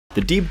The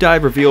deep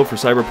dive reveal for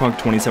Cyberpunk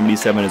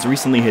 2077 has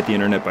recently hit the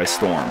internet by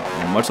storm,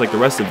 and much like the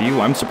rest of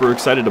you, I'm super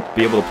excited to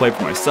be able to play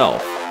for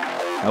myself.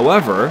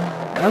 However,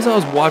 as I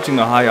was watching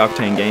the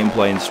high-octane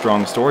gameplay and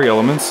strong story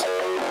elements,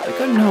 I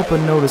couldn't help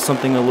but notice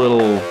something a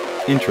little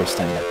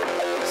interesting.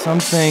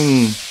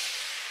 Something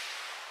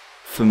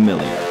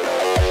familiar.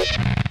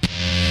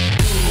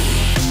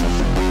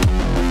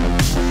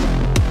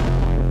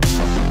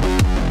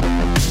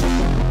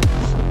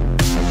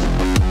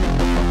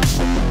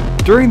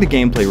 During the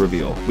gameplay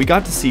reveal, we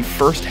got to see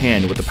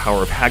firsthand what the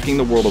power of hacking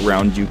the world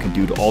around you can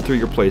do to alter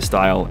your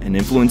playstyle and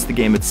influence the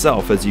game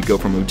itself as you go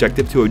from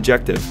objective to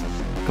objective,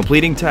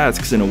 completing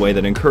tasks in a way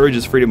that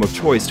encourages freedom of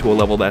choice to a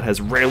level that has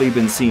rarely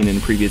been seen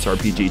in previous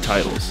RPG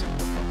titles.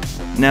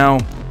 Now,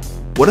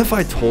 what if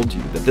I told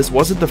you that this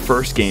wasn't the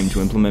first game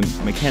to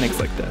implement mechanics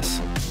like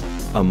this?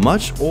 A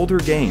much older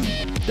game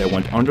that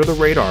went under the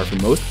radar for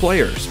most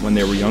players when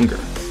they were younger.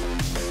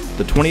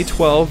 The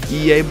 2012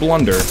 EA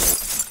blunder,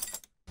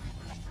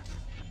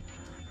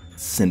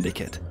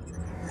 Syndicate.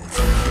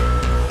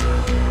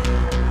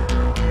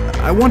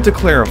 I want to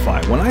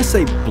clarify, when I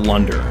say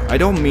blunder, I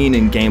don't mean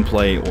in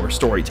gameplay or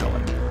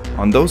storytelling.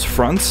 On those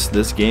fronts,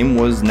 this game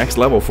was next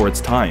level for its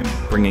time,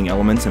 bringing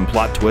elements and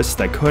plot twists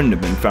that couldn't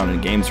have been found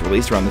in games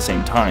released around the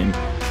same time,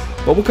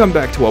 but we'll come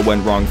back to what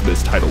went wrong for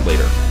this title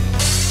later.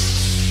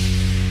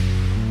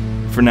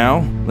 For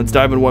now, let's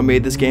dive into what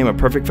made this game a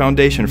perfect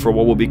foundation for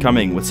what will be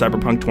coming with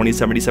Cyberpunk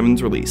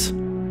 2077's release.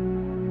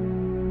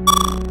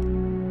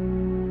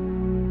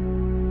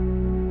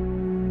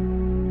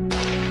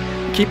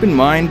 Keep in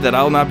mind that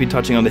I'll not be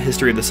touching on the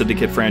history of the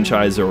Syndicate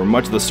franchise or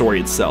much of the story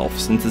itself,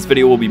 since this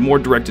video will be more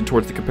directed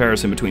towards the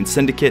comparison between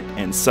Syndicate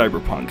and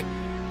Cyberpunk.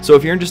 So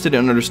if you're interested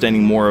in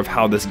understanding more of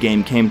how this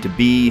game came to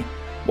be,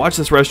 watch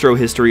this retro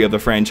history of the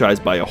franchise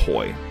by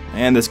Ahoy,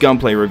 and this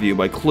gunplay review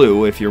by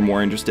Clue if you're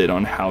more interested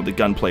on how the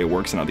gunplay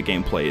works and how the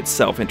gameplay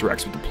itself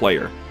interacts with the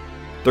player.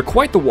 They're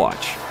quite the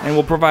watch, and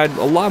will provide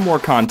a lot more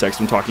context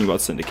when talking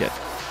about Syndicate.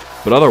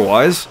 But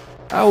otherwise,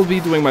 I will be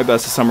doing my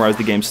best to summarize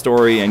the game's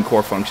story and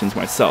core functions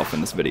myself in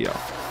this video.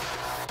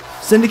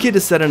 Syndicate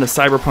is set in a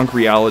cyberpunk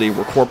reality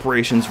where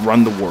corporations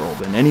run the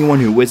world, and anyone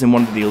who isn't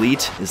one of the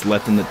elite is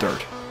left in the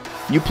dirt.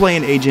 You play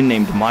an agent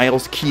named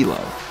Miles Kilo,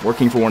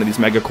 working for one of these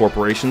mega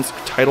corporations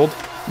titled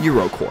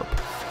Eurocorp,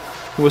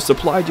 who has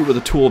supplied you with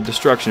a tool of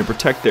destruction to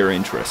protect their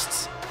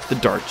interests, the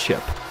Dart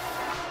Chip.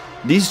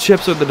 These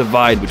chips are the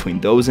divide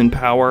between those in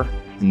power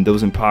and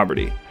those in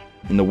poverty.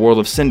 In the world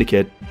of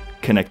Syndicate,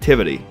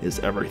 connectivity is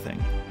everything.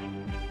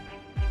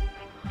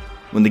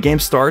 When the game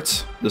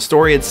starts, the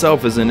story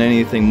itself isn't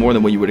anything more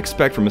than what you would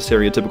expect from a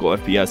stereotypical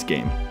FPS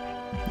game.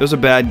 There's a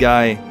bad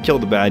guy, kill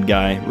the bad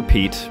guy,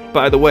 repeat,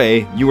 by the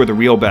way, you were the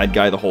real bad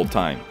guy the whole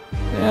time,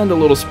 and a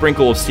little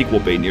sprinkle of sequel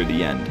bait near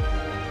the end.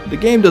 The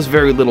game does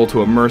very little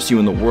to immerse you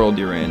in the world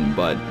you're in,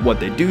 but what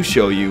they do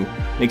show you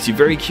makes you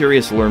very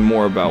curious to learn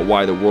more about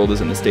why the world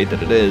is in the state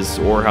that it is,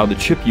 or how the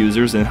chip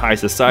users in high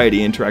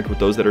society interact with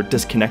those that are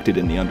disconnected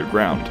in the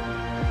underground.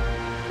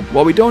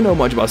 While we don't know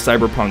much about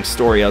Cyberpunk's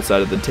story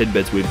outside of the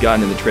tidbits we've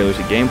gotten in the trailers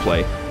and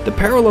gameplay, the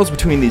parallels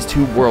between these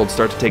two worlds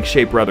start to take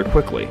shape rather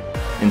quickly.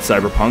 In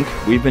Cyberpunk,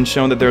 we've been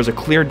shown that there is a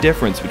clear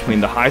difference between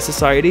the high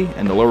society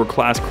and the lower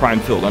class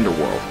crime-filled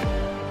underworld.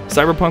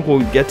 Cyberpunk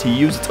will get to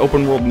use its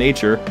open world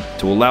nature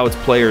to allow its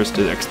players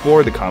to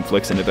explore the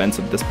conflicts and events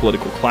of this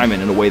political climate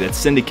in a way that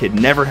Syndicate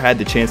never had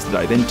the chance to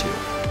dive into.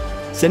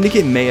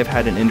 Syndicate may have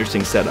had an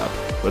interesting setup,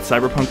 but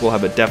Cyberpunk will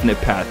have a definite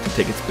path to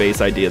take its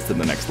base ideas to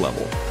the next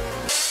level.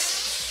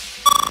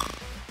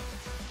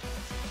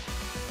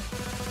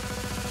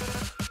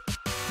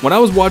 When I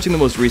was watching the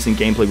most recent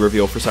gameplay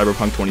reveal for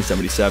Cyberpunk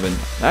 2077,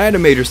 I had a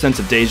major sense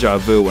of deja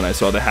vu when I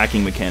saw the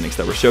hacking mechanics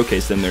that were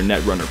showcased in their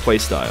Netrunner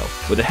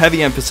playstyle, with a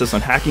heavy emphasis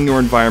on hacking your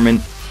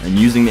environment and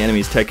using the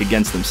enemy's tech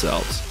against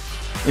themselves.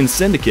 In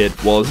Syndicate,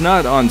 while it's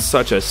not on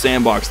such a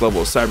sandbox level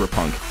as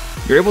Cyberpunk,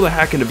 you're able to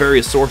hack into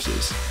various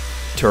sources: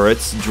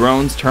 turrets,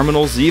 drones,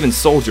 terminals, even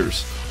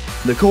soldiers.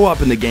 The co-op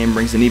in the game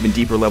brings an even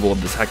deeper level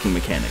of this hacking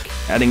mechanic,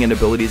 adding in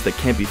abilities that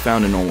can't be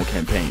found in normal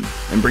campaign,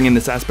 and bringing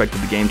this aspect of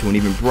the game to an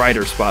even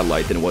brighter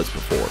spotlight than it was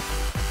before.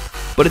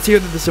 But it's here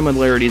that the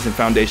similarities and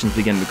foundations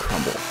begin to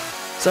crumble.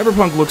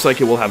 Cyberpunk looks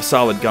like it will have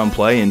solid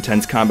gunplay,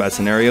 intense combat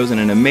scenarios, and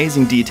an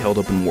amazing detailed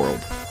open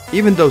world.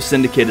 Even though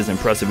Syndicate is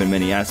impressive in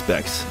many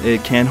aspects,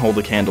 it can hold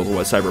a candle to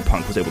what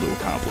Cyberpunk was able to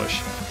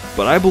accomplish.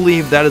 But I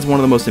believe that is one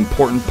of the most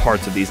important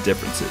parts of these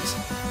differences.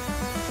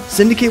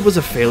 Syndicate was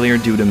a failure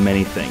due to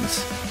many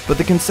things, but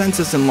the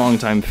consensus in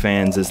longtime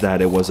fans is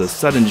that it was a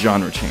sudden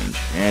genre change,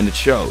 and it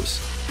shows.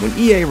 When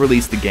EA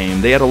released the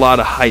game, they had a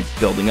lot of hype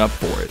building up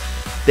for it.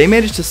 They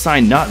managed to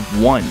sign not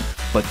one,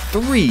 but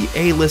 3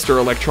 A-lister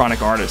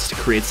electronic artists to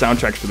create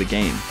soundtracks for the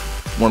game.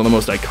 One of the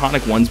most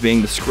iconic ones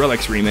being the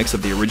Skrillex remix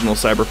of the original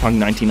Cyberpunk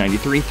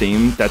 1993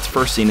 theme that's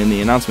first seen in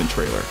the announcement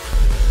trailer.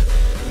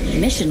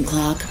 Mission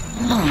clock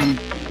on.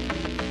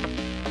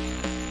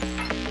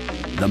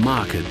 The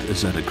market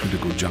is at a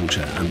critical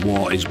juncture and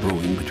war is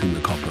brewing between the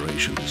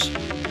corporations.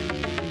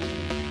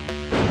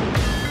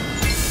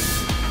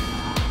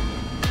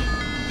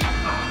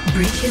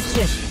 Breach is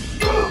set.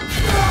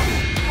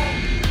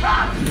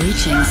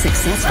 Breaching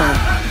successful.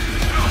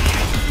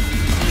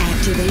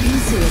 Activating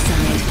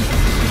suicide.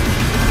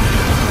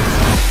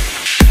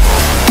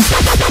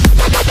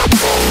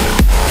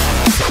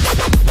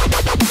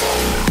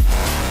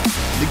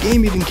 The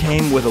game even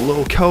came with a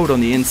little code on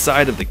the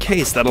inside of the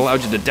case that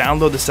allowed you to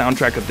download the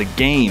soundtrack of the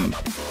game.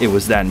 It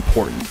was that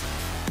important.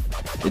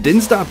 It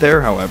didn't stop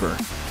there, however.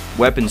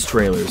 Weapons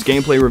trailers,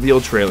 gameplay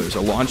reveal trailers,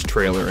 a launch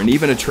trailer, and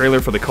even a trailer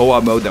for the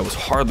co-op mode that was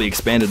hardly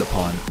expanded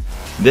upon.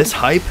 This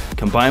hype,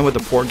 combined with the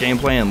poor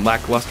gameplay and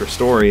lackluster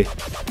story,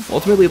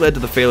 ultimately led to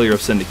the failure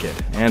of Syndicate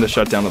and a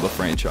shutdown of the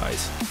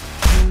franchise.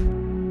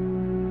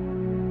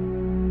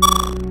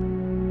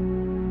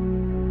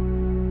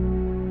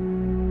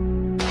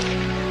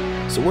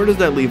 So where does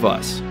that leave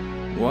us?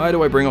 Why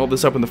do I bring all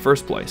this up in the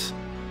first place?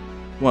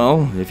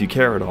 Well, if you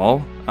care at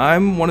all,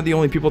 I'm one of the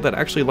only people that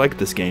actually like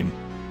this game.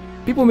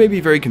 People may be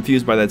very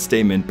confused by that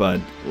statement,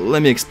 but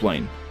let me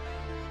explain.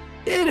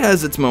 It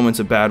has its moments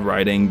of bad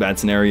writing, bad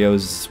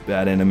scenarios,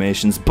 bad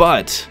animations,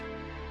 but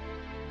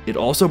it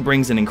also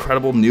brings an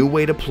incredible new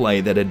way to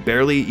play that had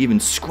barely even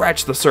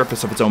scratched the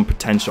surface of its own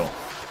potential.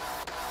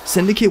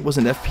 Syndicate was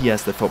an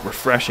FPS that felt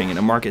refreshing in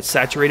a market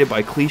saturated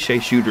by cliché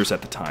shooters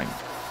at the time.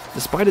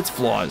 Despite its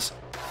flaws,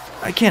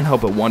 I can't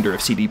help but wonder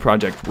if CD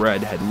Projekt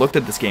Red had looked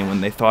at this game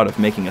when they thought of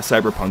making a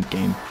Cyberpunk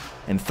game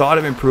and thought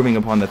of improving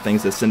upon the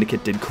things that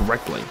Syndicate did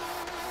correctly.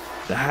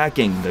 The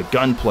hacking, the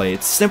gunplay,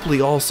 it's simply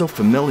all so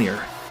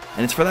familiar,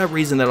 and it's for that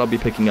reason that I'll be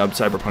picking up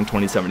Cyberpunk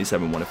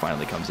 2077 when it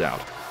finally comes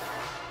out.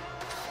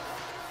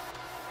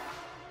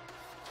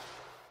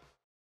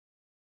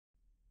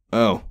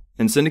 Oh,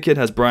 and Syndicate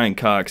has Brian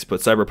Cox,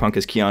 but Cyberpunk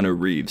has Keanu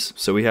Reeves,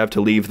 so we have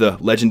to leave the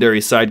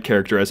legendary side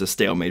character as a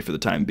stalemate for the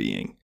time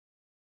being.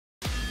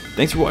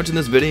 Thanks for watching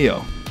this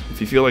video.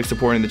 If you feel like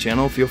supporting the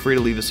channel, feel free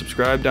to leave a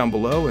subscribe down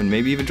below and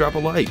maybe even drop a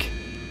like.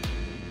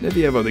 And if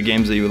you have other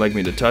games that you would like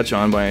me to touch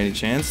on by any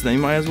chance, then you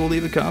might as well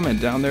leave a comment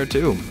down there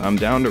too. I'm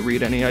down to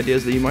read any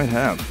ideas that you might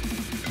have.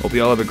 Hope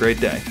you all have a great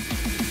day.